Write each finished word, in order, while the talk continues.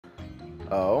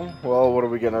Oh, well, what are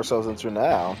we getting ourselves into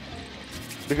now?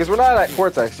 Because we're not at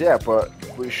Cortex yet, but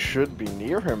we should be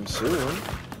near him soon.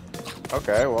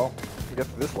 Okay, well, we get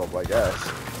to this level, I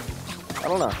guess. I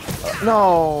don't know.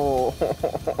 No!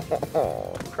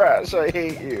 Crash, I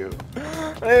hate you.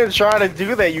 I didn't try to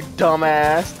do that, you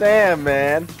dumbass. Damn,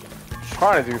 man. I'm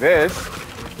trying to do this.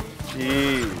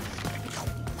 Jeez.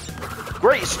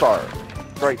 Great start.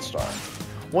 Great start.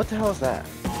 What the hell is that?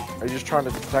 Are you just trying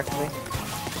to detect me?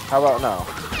 How about no?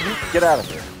 You get out of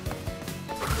here.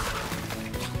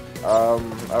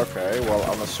 Okay, well,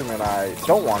 I'm assuming I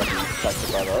don't want to be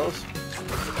detected by those.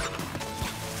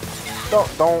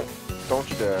 Don't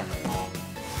you dare.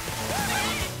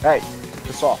 Hey,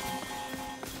 piss off.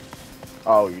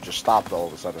 Oh, you just stopped all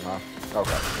of a sudden, huh?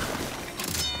 Okay.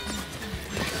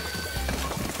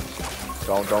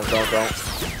 Don't. Okay.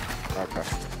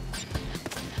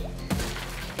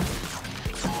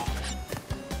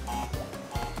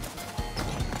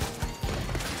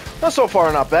 Not so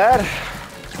far, not bad.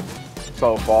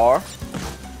 So far.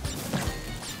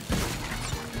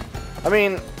 I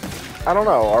mean, I don't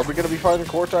know. Are we going to be fighting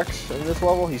Cortex in this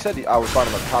level? He said I was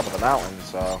fighting at the top of the mountain,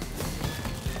 so...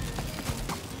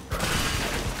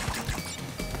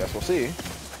 Guess we'll see.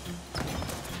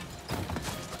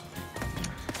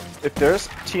 If there's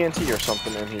TNT or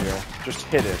something in here, just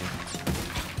hidden.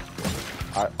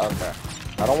 Okay.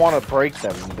 I don't want to break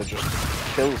them. That just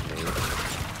kills me.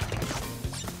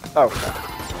 Okay.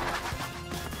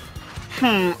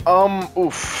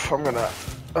 Oof. I'm gonna...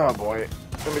 Oh, boy.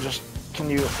 Let me just... Can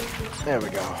you... There we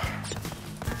go.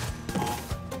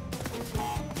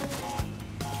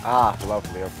 Ah,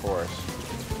 lovely, of course.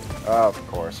 Of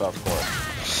course.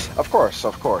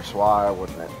 Of course. Why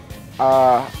wouldn't it?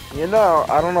 You know,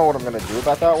 I don't know what I'm gonna do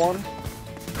about that one.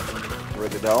 I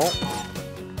really don't.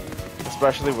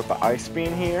 Especially with the ice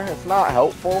beam here. It's not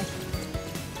helpful.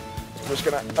 I'm just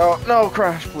gonna... Oh, no,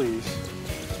 Crash, please.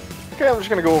 Okay, I'm just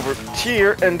gonna go over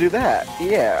here and do that.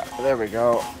 Yeah, there we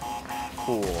go.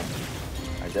 Cool.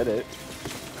 I did it.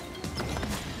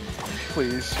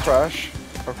 Please, Crash.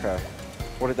 Okay.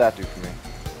 What did that do for me?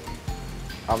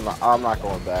 I'm not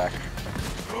going back.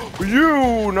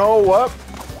 You know what?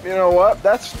 You know what?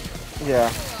 That's...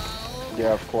 Yeah.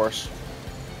 Yeah, of course.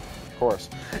 Of course.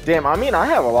 Damn, I mean, I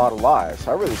have a lot of lives.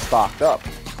 I really stocked up.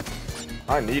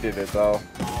 I needed it, though.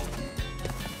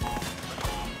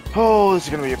 Oh, this is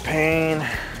gonna be a pain.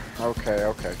 Okay.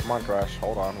 Come on, Crash.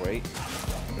 Hold on, wait.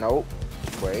 Nope.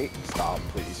 Wait. Stop,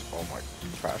 please. Oh my...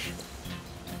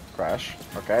 Crash.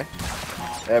 Okay.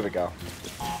 There we go.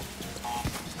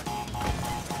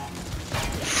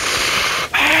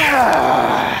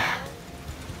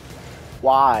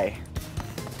 Why?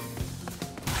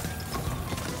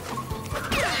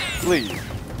 Please.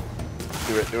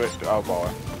 Do it. Oh boy.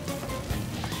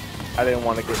 I didn't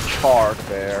want to get charred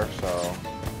there, so...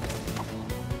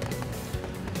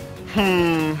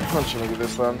 I'm just gonna do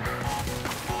this then.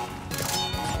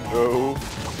 No.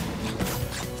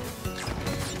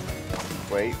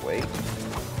 Wait.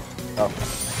 Oh.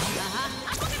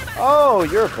 Oh,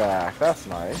 you're back. That's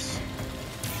nice.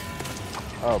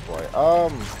 Oh boy.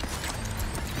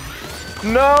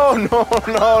 No.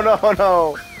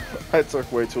 That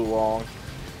took way too long.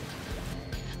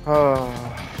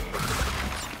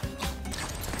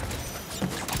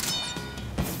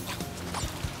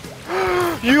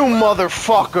 You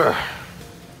motherfucker!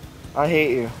 I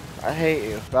hate you.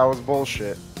 That was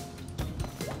bullshit.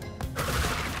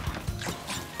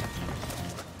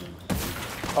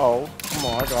 Oh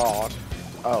my god.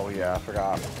 Oh yeah, I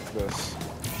forgot this.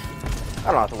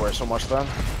 I don't have to wear so much then.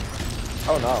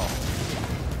 Oh no.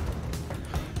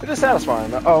 It is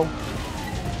satisfying though. Oh.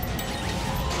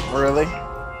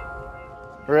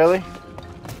 Really?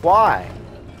 Why?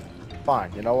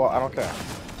 Fine, you know what? I don't care.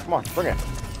 Come on, bring it.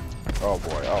 Oh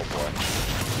boy.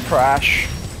 Crash.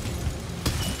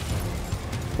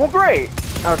 Well, great.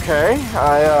 Okay,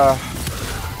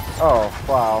 Oh,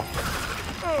 wow.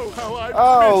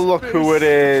 Oh, look who it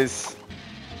is.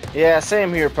 Yeah,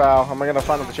 same here, pal. Am I gonna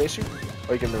find him to chase you?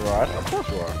 Are you gonna ride? Of course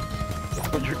you are.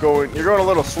 But you're going a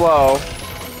little slow.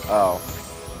 Oh,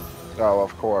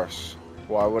 of course.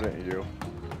 Why wouldn't you?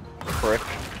 Prick.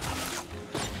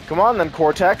 Come on then,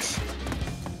 Cortex.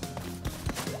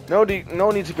 No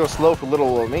need to go slow for little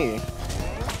old me.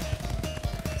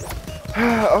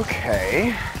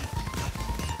 Okay.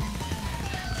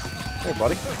 Hey,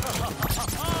 buddy.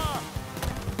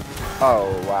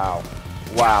 Oh, wow.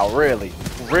 Wow, really?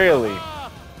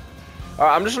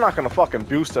 I'm just not gonna fucking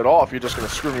boost at all if you're just gonna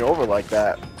screw me over like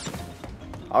that.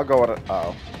 I'll go at it.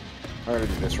 Oh. I'm gonna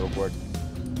do this real quick.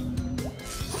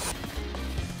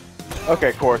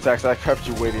 Okay, Cortex, I kept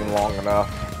you waiting long enough.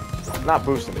 not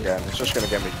boosting again. It's just gonna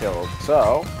get me killed.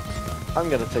 So I'm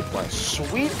gonna take my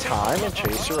sweet time and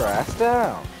chase her ass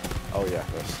down. Oh yeah,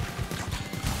 this.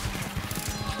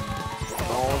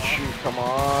 Don't you come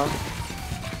on.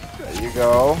 There you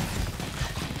go.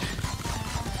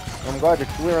 I'm glad you're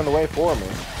clearing the way for me.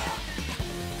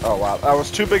 Oh wow, that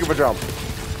was too big of a jump.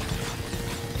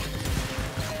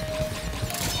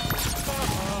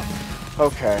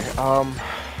 Okay,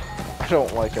 I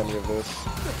don't like any of this.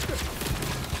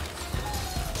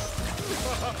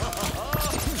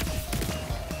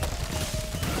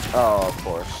 Oh, of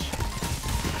course.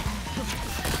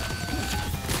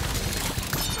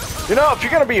 You know, if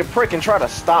you're gonna be a prick and try to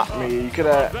stop me, you could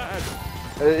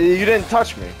you didn't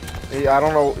touch me. I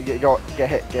don't know. Get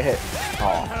hit.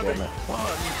 Oh, damn it.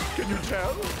 Can you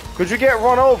tell? Could you get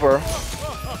run over?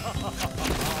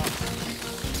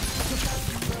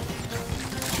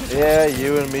 Yeah,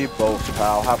 you and me both,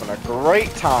 pal. Having a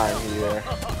great time here.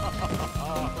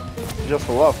 Just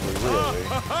lovely, really.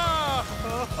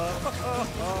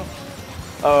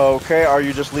 Okay, are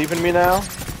you just leaving me now?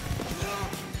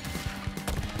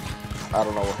 I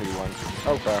don't know where he went.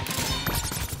 Okay.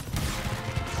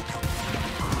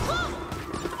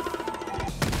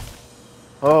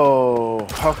 Oh,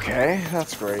 okay,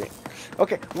 that's great.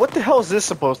 Okay, what the hell is this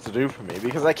supposed to do for me?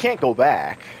 Because I can't go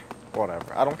back.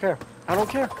 Whatever, I don't care. I don't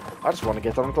care. I just want to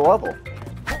get them to level.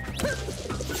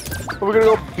 We're gonna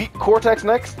go beat Cortex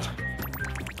next?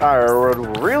 I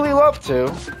would really love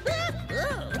to.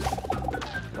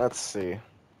 Let's see.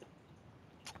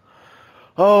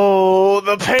 Oh,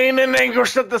 the pain and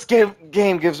anguish that this game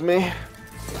gives me.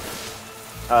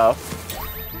 Oh.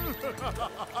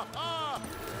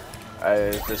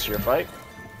 Is this your fight?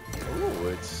 Ooh,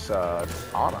 it's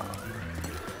Anna.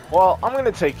 Well, I'm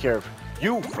gonna take care of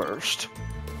you first.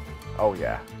 Oh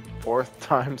yeah, 4th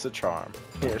time's a charm.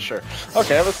 Yeah, sure.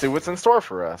 Okay, let's see what's in store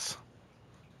for us.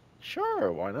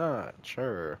 Sure, why not?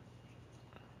 Sure.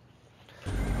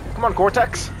 Come on,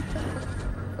 Cortex.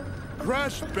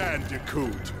 Crash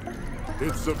Bandicoot.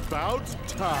 It's about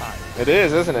time. It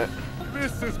is, isn't it?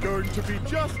 This is going to be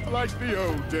just like the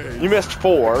old days. You missed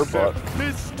 4, Except but...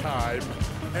 this time,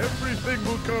 everything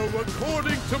will go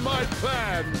according to my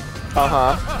plan.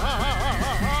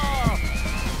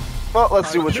 Well, let's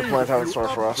see what your plans have in store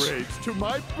for us. Upgrades to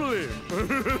my blimp.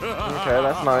 Okay,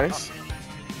 that's nice.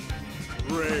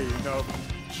 Rain of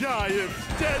giant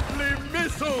deadly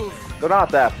missiles. They're not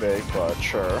that big, but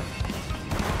sure.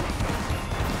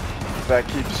 That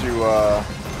keeps you,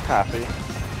 happy.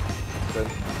 Good.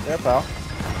 Yeah, pal.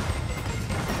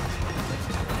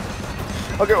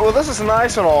 Okay, well, this is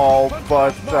nice and all,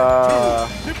 but,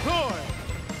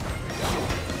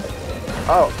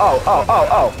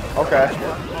 Oh, okay.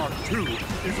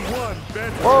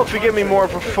 Well, if you give me more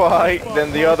of a fight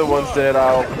than the other ones did,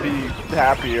 I'll be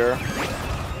happier.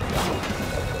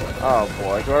 Oh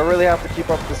boy, do I really have to keep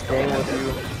up this game with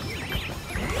you?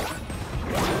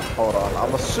 Hold on,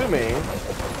 I'm assuming...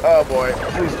 Oh boy,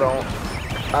 please don't.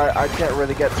 I can't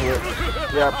really get to it.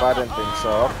 Yep, I didn't think so.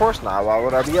 Of course not, why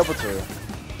would I be able to?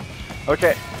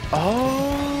 Okay.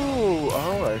 Oh,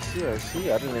 I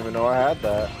see. I didn't even know I had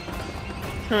that.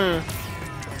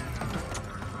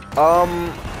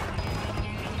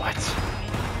 What?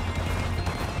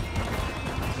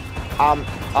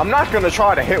 I'm not gonna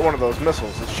try to hit one of those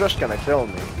missiles. It's just gonna kill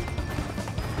me.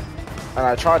 And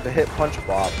I tried to hit Punch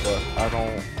Bob, but I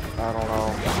don't know. I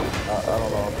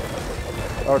don't know.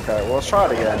 Okay, well, let's try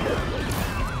it again.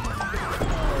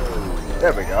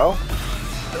 There we go.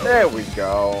 There we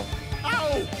go.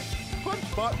 Ow!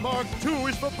 Punchbot Mark II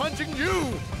is for punching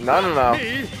you. No.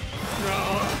 Me?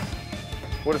 No.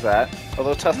 What is that? Are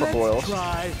those Tesla foils?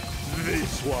 Try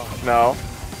this one. No.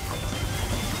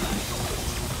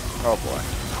 Oh boy.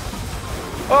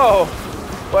 Oh!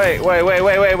 Wait.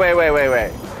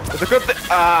 It's a good thing.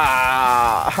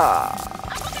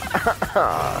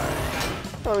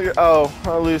 Oh,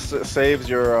 at least it saves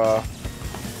your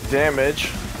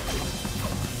damage.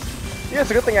 Yeah,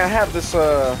 it's a good thing I have this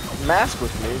mask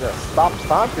with me that stops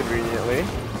time conveniently.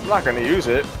 I'm not gonna use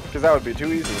it because that would be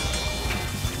too easy.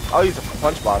 I'll use it for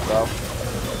Punch Bot though.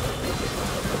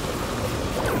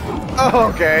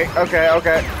 Oh, okay.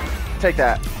 Take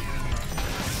that.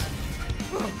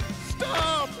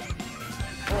 Stop!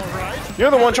 All right.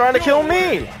 You're the one trying to kill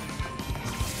me.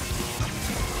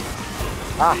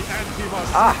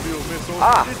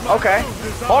 Okay.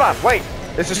 Hold on, wait.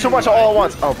 This is too much all at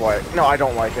once. Oh boy. No, I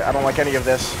don't like it. I don't like any of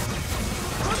this.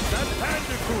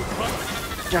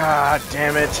 God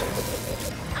damn it.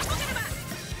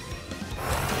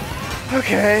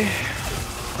 Okay.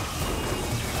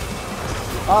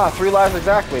 3 lives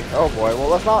exactly. Oh boy. Well,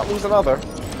 let's not lose another.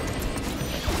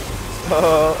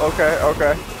 Okay,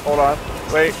 okay. Hold on.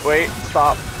 Wait, wait,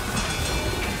 stop.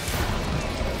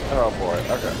 Oh boy,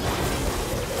 okay.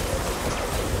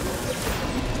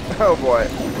 Oh boy.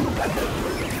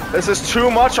 This is too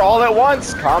much all at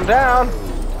once. Calm down.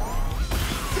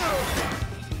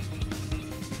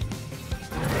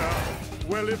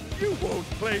 Well, if you won't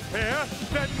play fair,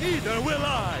 then neither will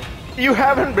I. You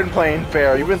haven't been playing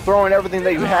fair. You've been throwing everything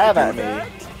that you have at me.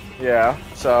 Yeah,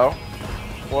 so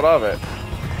what of it?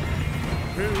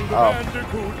 Kill the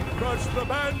bandicoot, crush the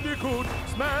bandicoot,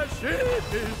 smash in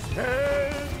his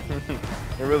head.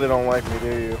 You really don't like me,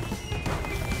 do you?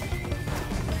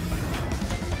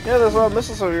 Yeah, those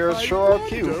missiles of yours sure are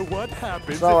cute. What happens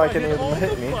It's not like if I any of them all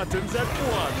hit the me. buttons at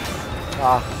once?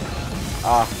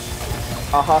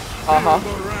 Uh-huh.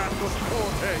 Feel the wrath of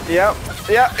Cortex.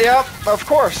 Yep, of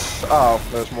course. Oh,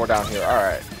 there's more down here.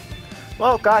 Alright.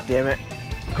 Well, god damn it.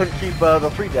 Couldn't keep the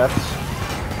 3 deaths.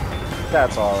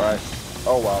 That's alright.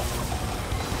 Oh well.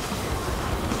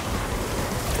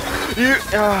 You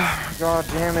god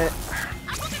damn it.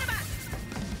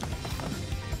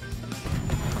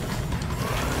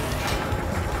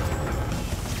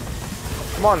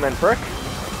 Come on then, prick.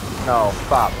 No,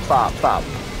 stop.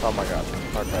 Oh my god.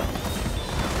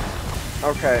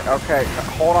 Okay.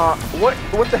 Hold on. What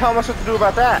the hell am I supposed to do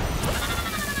about that?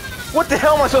 What the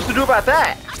hell am I supposed to do about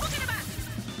that?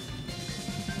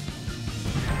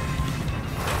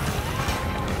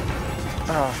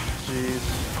 Oh, jeez.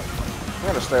 I'm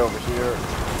gonna stay over here.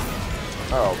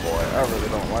 Oh boy, I really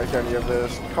don't like any of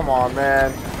this. Come on,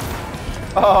 man.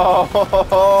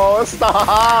 Oh,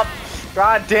 stop!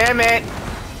 God damn it!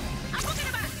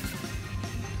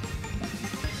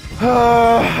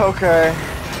 Okay.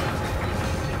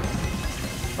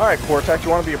 Alright, Cortex, you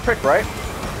want to be a prick, right?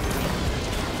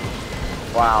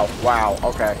 Wow,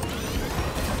 okay.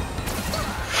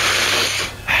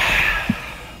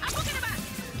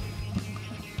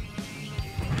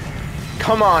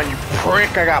 Come on, you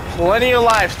prick, I got plenty of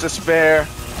lives to spare.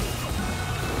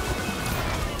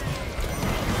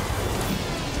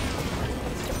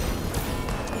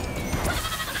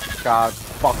 God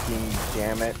fucking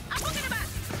damn it.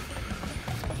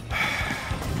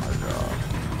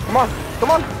 Come on!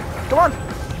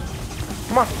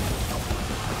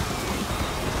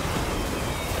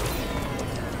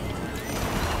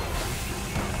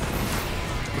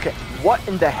 Okay, what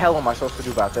in the hell am I supposed to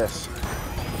do about this?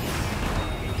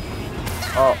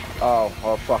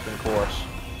 Oh, fucking course.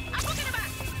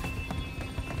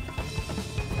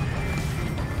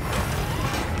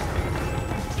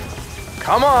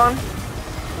 Come on!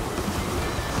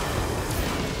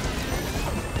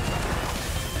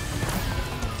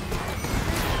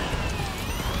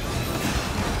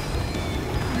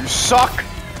 You suck!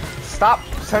 Stop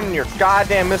sending your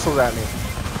goddamn missiles at me.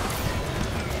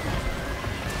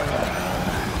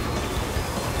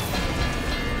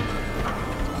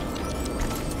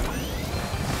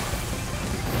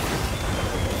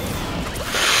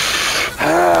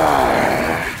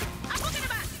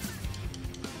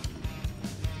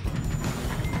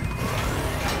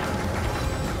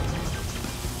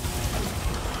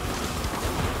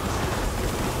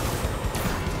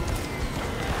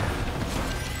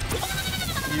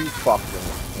 You fucking...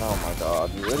 Oh my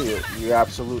god, you idiot. You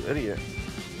absolute idiot.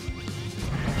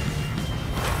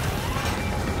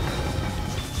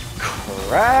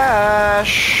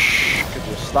 Crash! Could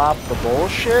you stop the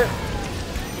bullshit?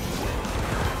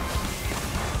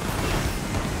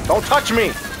 Don't touch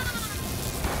me!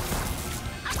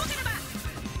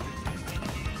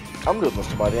 I'm doing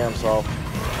this by damn self.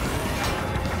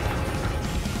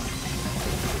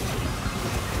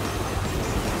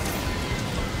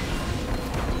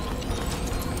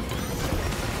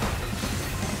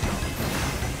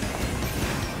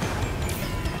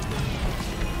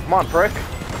 Come on, prick.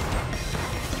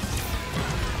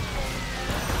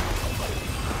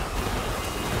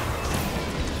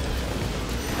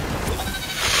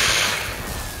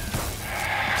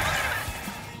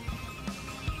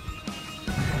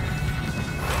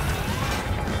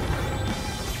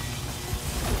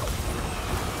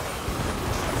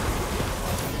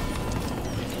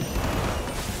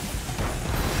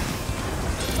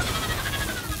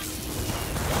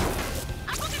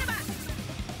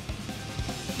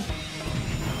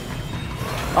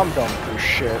 I'm done with this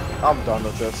shit. I'm done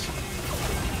with this.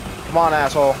 Come on,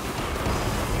 asshole.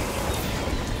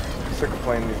 I'm sick of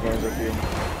playing these games with you.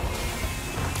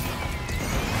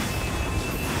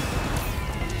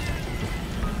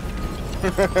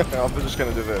 I'm just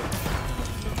gonna do this.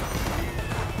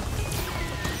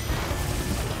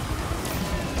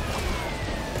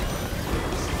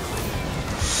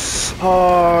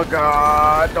 Oh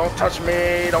god, don't touch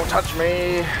me, don't touch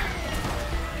me.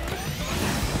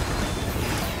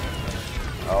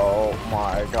 Oh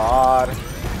my god.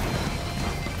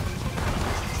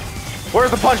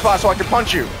 Where's the punch bot so I can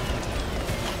punch you?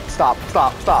 Stop,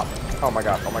 stop, stop. Oh my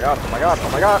god, oh my god, oh my god, oh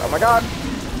my god, oh my god.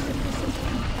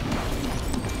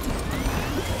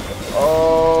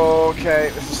 Okay,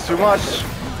 this is too much.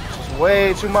 This is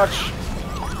way too much.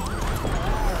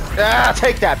 Ah,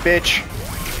 take that, bitch.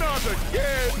 Not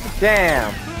again.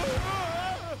 Damn.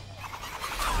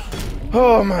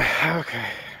 Oh my, okay.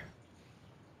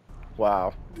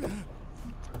 Wow.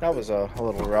 That was a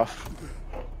little rough.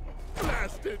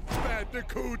 Blasted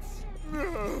bandicoots.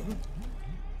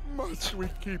 Must we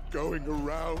keep going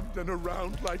around and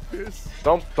around like this?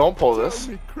 Don't pull this.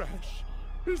 Tell me, Crash,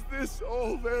 is this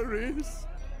all there is?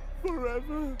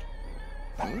 Forever?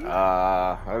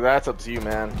 That's up to you,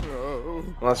 man. Oh.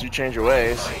 Unless you change your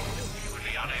ways. You would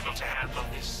be unable to handle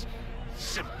this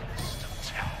simplest of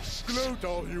tasks. Gloat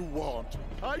all you want.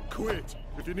 I quit.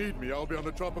 If you need me, I'll be on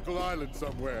a tropical island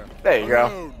somewhere. There you go.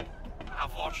 Alone. How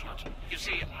fortunate. You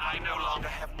see, I no longer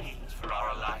have need for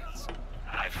our alliance.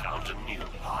 I found a new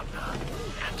partner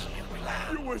and a new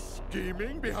plan. You were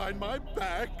scheming behind my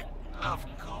back? Of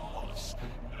course.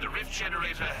 The Rift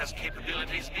Generator has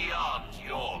capabilities beyond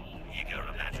your eager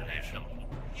imagination.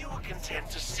 You were content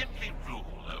to simply rule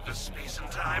over space and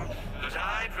time, but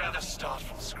I'd rather start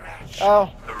from scratch.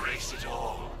 Oh. Erase it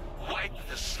all. Wipe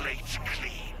the slate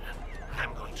clean.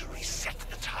 I'm going to reset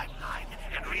the timeline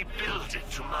and rebuild it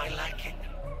to my liking.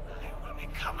 I will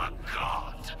become a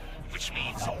god, which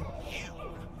means you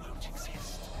won't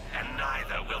exist. And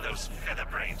neither will those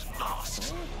feather-brained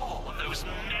masks or those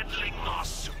meddling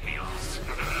marsupials.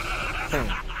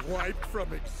 Wiped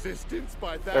from existence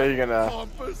by that Are you gonna-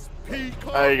 pompous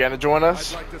peacock? Are you gonna join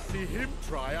us? I'd like to see him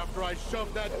try after I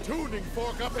shove that tuning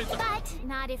fork up his... But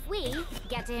not if we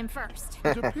get to him first.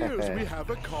 It appears we have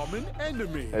a common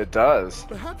enemy. It does.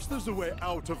 Perhaps there's a way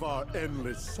out of our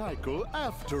endless cycle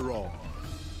after all.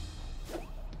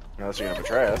 Unless you're gonna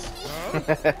betray us.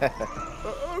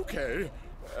 Okay.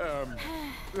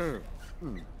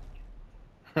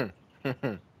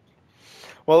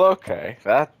 Well, okay,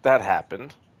 that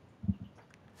happened.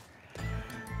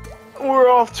 We're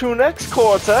off to next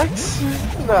Cortex.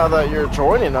 Now that you're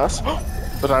joining us,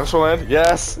 the dinosaur land.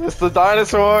 Yes, it's the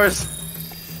dinosaurs.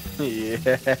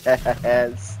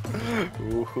 Yes.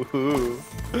 Ooh.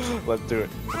 Let's do it.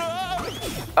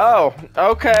 Oh,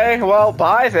 okay. Well,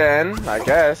 bye then. I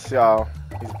guess. Oh,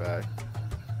 he's back.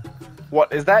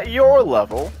 What, is that your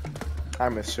level?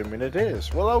 I'm assuming it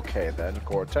is. Well, okay then,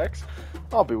 Cortex.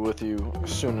 I'll be with you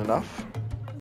soon enough.